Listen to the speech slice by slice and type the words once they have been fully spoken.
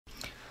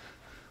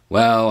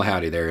Well,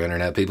 howdy there,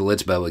 Internet people.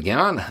 It's Bo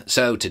again.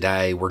 So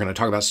today we're going to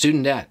talk about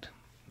student debt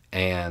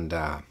and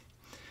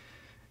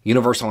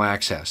universal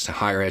access to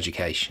higher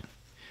education.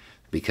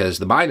 Because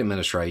the Biden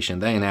administration,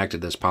 they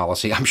enacted this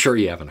policy. I'm sure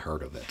you haven't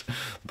heard of it,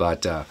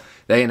 but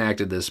they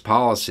enacted this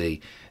policy,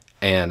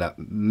 and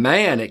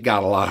man, it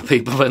got a lot of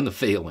people in the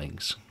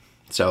feelings.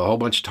 So a whole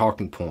bunch of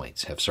talking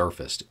points have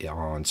surfaced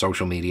on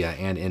social media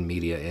and in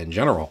media in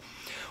general.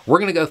 We're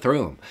going to go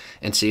through them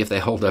and see if they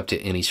hold up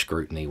to any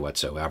scrutiny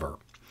whatsoever.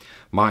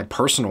 My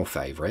personal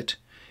favorite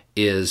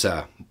is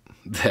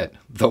that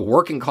the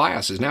working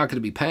class is now going to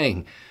be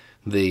paying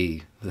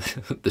the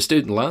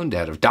student loan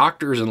debt of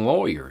doctors and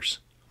lawyers.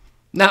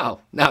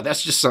 No,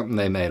 that's just something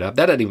they made up.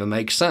 That doesn't even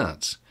make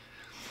sense.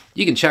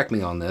 You can check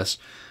me on this,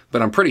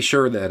 but I'm pretty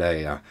sure that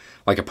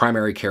a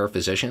primary care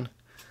physician,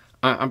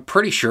 I'm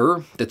pretty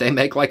sure that they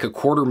make like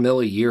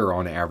 $250,000 a year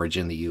on average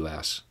in the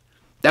U.S.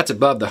 That's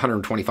above the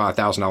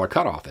 $125,000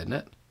 cutoff, isn't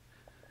it?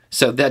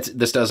 So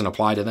this doesn't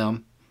apply to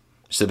them.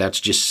 So that's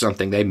just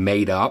something they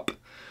made up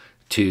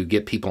to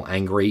get people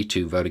angry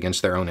to vote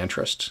against their own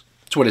interests.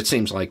 That's what it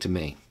seems like to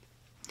me.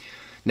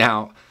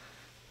 Now,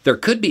 there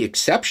could be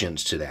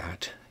exceptions to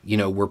that,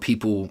 where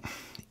people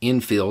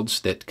in fields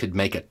that could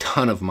make a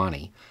ton of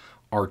money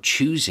are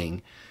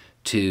choosing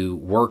to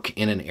work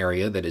in an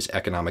area that is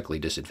economically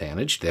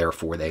disadvantaged,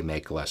 therefore they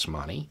make less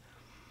money.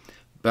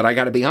 But I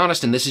got to be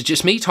honest, and this is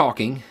just me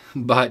talking,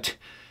 but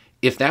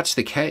if that's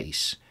the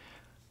case,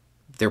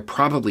 they're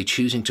probably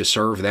choosing to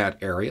serve that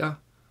area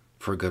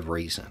for a good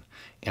reason,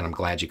 and I'm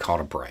glad you caught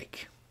a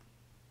break.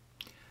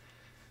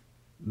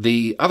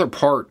 The other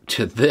part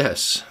to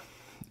this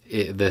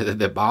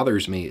that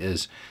bothers me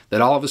is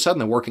that all of a sudden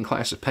the working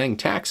class is paying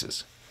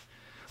taxes,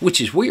 which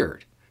is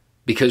weird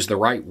because the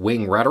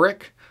right-wing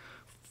rhetoric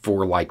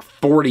for like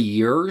 40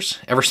 years,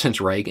 ever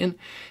since Reagan,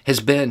 has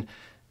been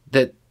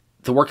that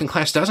the working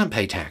class doesn't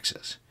pay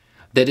taxes,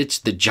 that it's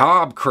the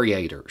job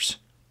creators.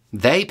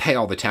 They pay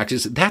all the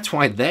taxes. That's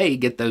why they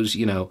get those,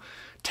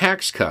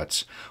 tax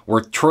cuts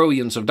worth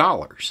trillions of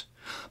dollars.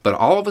 But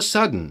all of a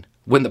sudden,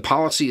 when the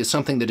policy is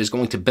something that is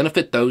going to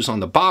benefit those on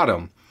the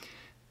bottom,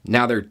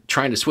 now they're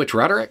trying to switch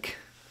rhetoric?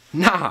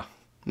 Nah,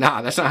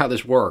 that's not how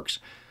this works.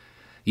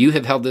 You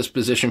have held this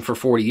position for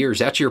 40 years.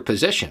 That's your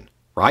position,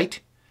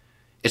 right?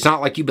 It's not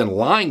like you've been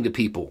lying to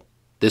people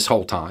this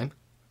whole time,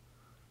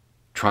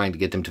 trying to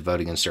get them to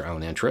vote against their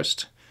own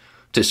interest,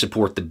 to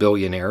support the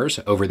billionaires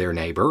over their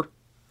neighbor.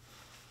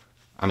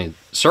 I mean,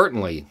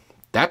 certainly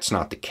that's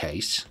not the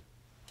case.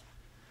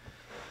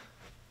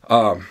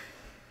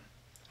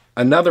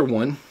 Another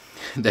one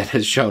that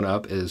has shown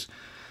up is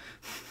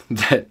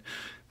that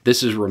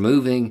this is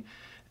removing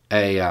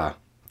a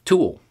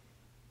tool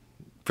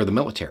for the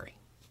military,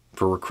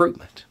 for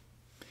recruitment.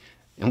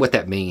 And what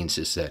that means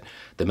is that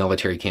the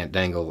military can't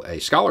dangle a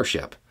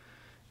scholarship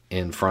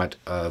in front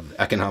of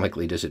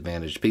economically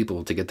disadvantaged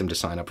people to get them to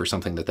sign up for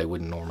something that they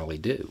wouldn't normally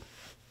do.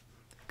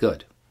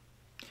 Good.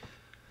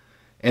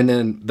 And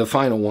then the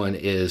final one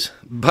is,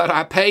 but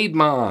I paid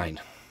mine.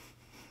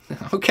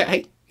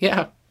 Okay,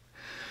 yeah.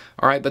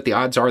 All right, but the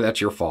odds are that's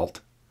your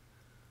fault.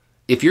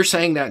 If you're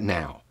saying that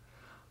now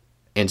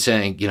and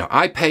saying,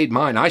 I paid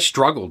mine, I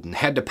struggled and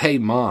had to pay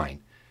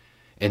mine,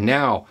 and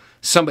now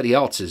somebody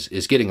else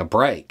is getting a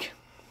break,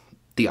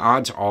 the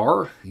odds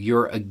are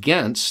you're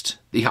against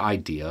the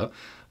idea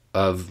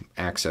of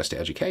access to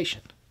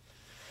education,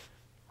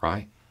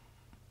 right?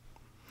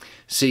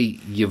 See,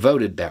 you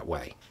voted that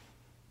way.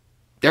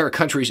 There are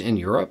countries in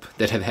Europe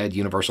that have had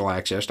universal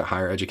access to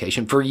higher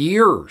education for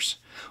years.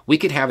 We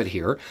could have it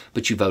here,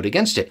 but you vote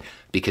against it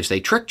because they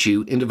tricked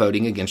you into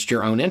voting against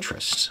your own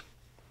interests.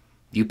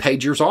 You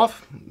paid yours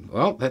off?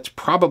 Well, that's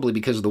probably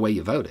because of the way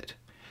you voted.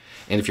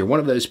 And if you're one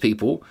of those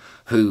people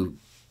who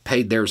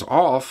paid theirs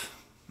off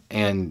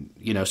and,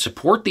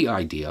 support the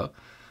idea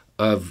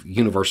of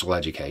universal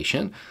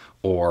education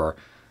or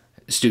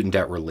student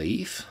debt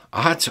relief,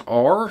 odds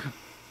are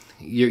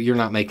you're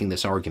not making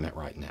this argument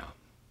right now.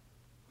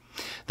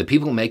 The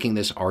people making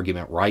this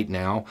argument right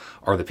now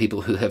are the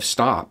people who have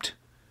stopped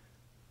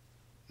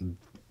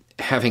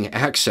having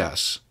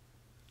access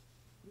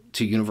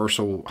to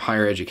universal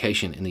higher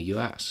education in the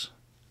U.S.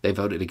 They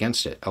voted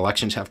against it.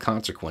 Elections have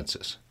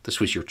consequences. This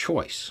was your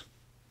choice.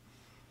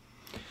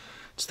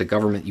 It's the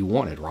government you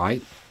wanted,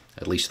 right?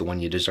 At least the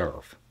one you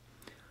deserve.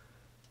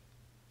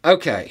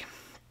 Okay.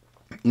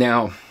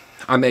 Now,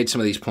 I made some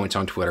of these points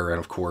on Twitter and,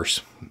 of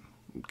course,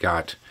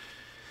 got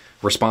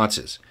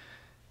responses.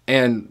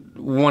 And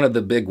one of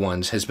the big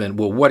ones has been,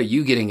 well, what are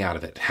you getting out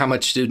of it? How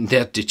much student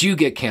debt did you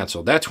get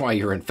canceled? That's why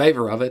you're in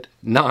favor of it.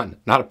 None.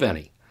 Not a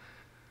penny.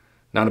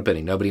 Not a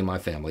penny. Nobody in my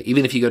family.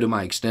 Even if you go to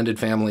my extended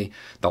family,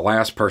 the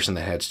last person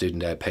that had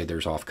student debt paid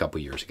theirs off a couple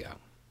years ago.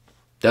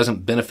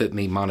 Doesn't benefit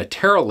me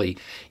monetarily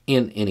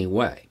in any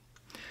way.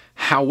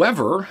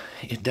 However,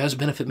 it does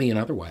benefit me in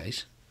other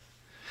ways.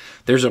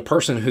 There's a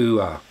person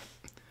who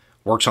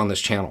works on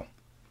this channel.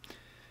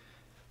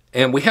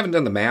 And we haven't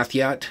done the math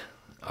yet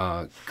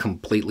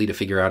completely to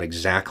figure out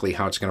exactly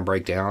how it's going to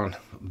break down.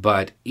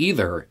 But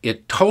either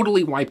it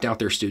totally wiped out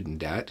their student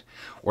debt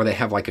or they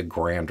have like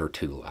 $1,000 or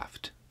 $2,000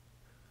 left.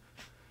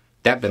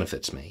 That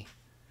benefits me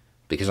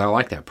because I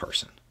like that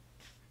person.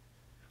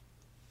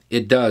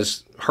 It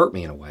does hurt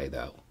me in a way,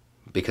 though,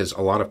 because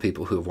a lot of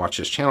people who have watched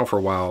this channel for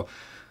a while,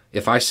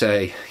 if I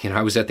say,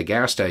 I was at the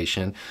gas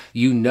station,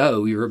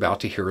 you're about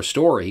to hear a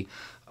story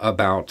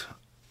about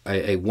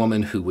a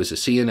woman who was a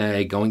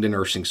CNA going to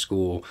nursing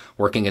school,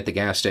 working at the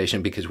gas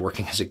station, because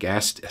working at a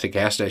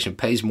gas station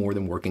pays more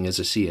than working as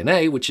a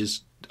CNA, which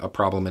is a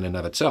problem in and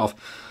of itself.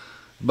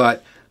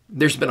 But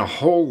there's been a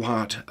whole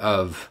lot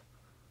of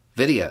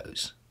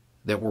videos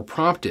that were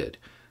prompted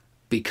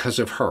because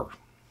of her.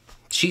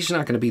 She's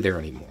not going to be there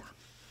anymore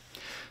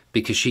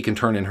because she can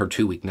turn in her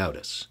 2-week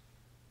notice,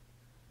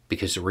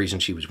 because the reason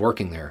she was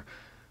working there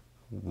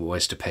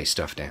was to pay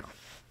stuff down.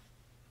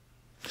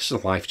 This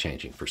is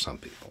life-changing for some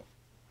people.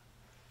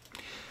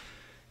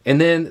 And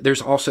then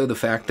there's also the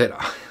fact that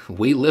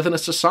we live in a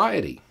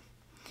society,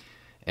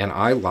 and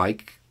I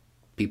like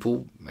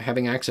people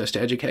having access to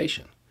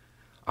education.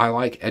 I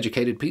like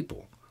educated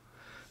people.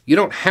 You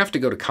don't have to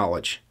go to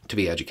college to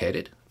be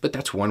educated, but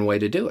that's one way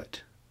to do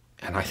it.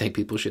 And I think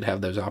people should have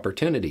those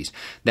opportunities.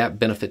 That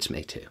benefits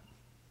me too.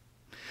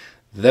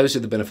 Those are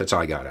the benefits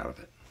I got out of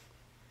it.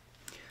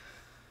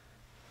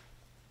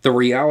 The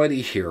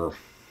reality here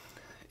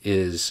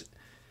is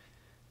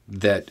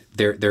that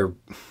they're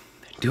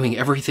doing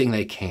everything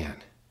they can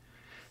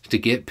to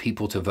get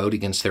people to vote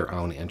against their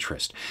own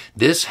interest.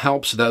 This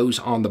helps those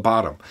on the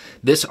bottom.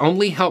 This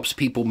only helps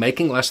people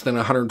making less than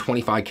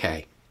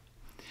 $125K.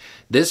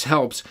 This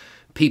helps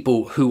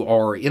people who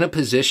are in a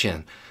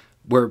position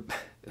where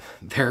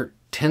they're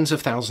tens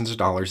of thousands of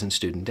dollars in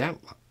student debt.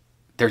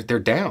 They're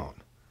down.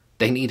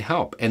 They need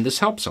help, and this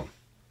helps them.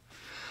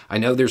 I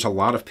know there's a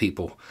lot of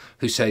people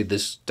who say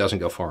this doesn't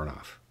go far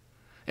enough.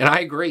 And I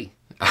agree.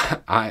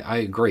 I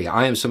agree.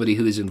 I am somebody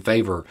who is in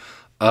favor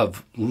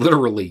of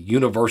literally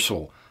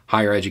universal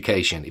higher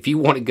education. If you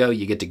want to go,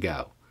 you get to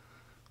go,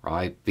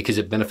 right? Because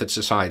it benefits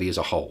society as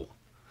a whole.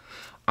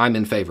 I'm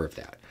in favor of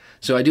that.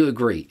 So I do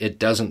agree it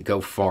doesn't go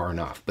far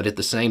enough. But at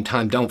the same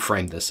time, don't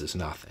frame this as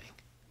nothing.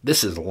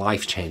 This is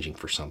life-changing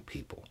for some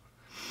people.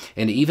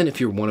 And even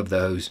if you're one of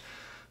those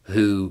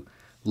who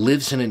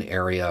lives in an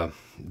area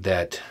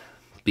that,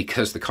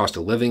 because the cost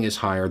of living is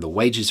higher, the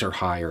wages are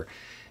higher,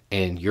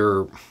 and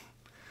you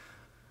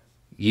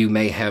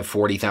may have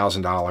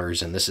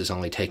 $40,000 and this is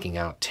only taking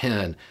out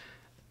 10,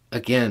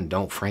 again,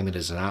 don't frame it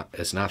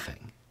as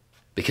nothing.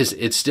 Because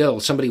it's still,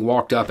 somebody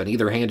walked up and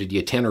either handed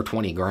you 10 or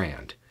 20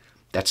 grand.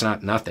 That's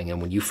not nothing.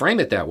 And when you frame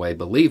it that way,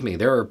 believe me,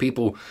 there are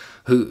people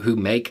who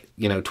make,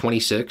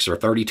 $26,000 or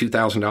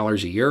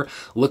 $32,000 a year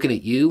looking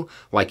at you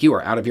like you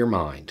are out of your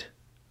mind.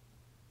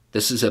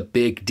 This is a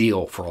big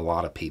deal for a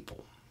lot of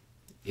people.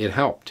 It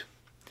helped.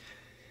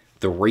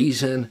 The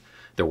reason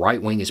the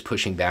right wing is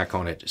pushing back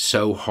on it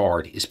so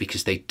hard is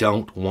because they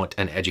don't want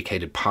an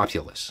educated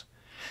populace.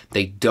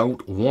 They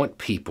don't want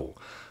people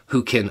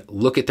who can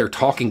look at their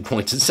talking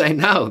points and say,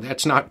 no,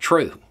 that's not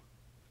true.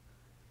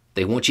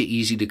 They want you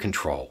easy to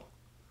control.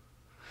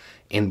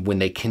 And when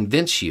they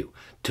convince you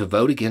to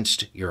vote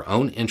against your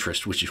own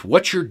interest, which is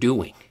what you're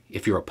doing,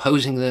 if you're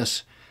opposing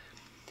this,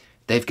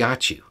 they've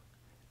got you.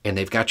 And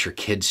they've got your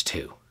kids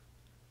too.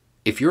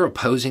 If you're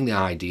opposing the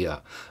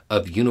idea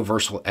of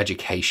universal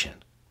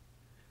education,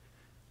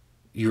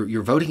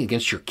 you're voting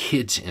against your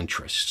kids'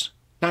 interests,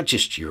 not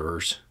just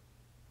yours,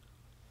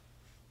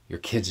 your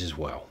kids as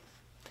well.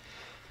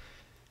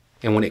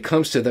 And when it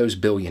comes to those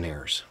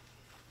billionaires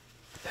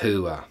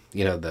who,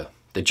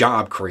 the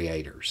job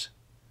creators,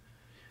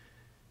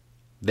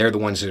 they're the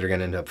ones that are going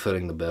to end up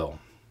footing the bill.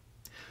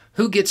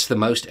 Who gets the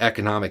most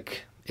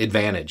economic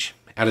advantage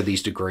out of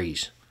these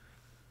degrees?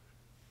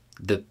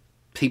 The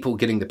people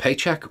getting the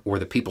paycheck or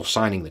the people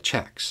signing the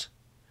checks?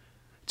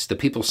 It's the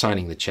people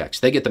signing the checks.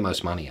 They get the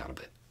most money out of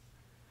it.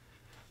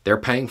 They're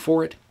paying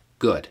for it?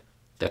 Good.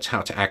 That's how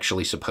it's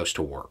actually supposed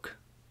to work.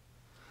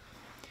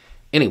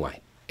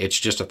 Anyway, it's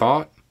just a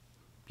thought.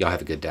 Y'all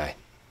have a good day.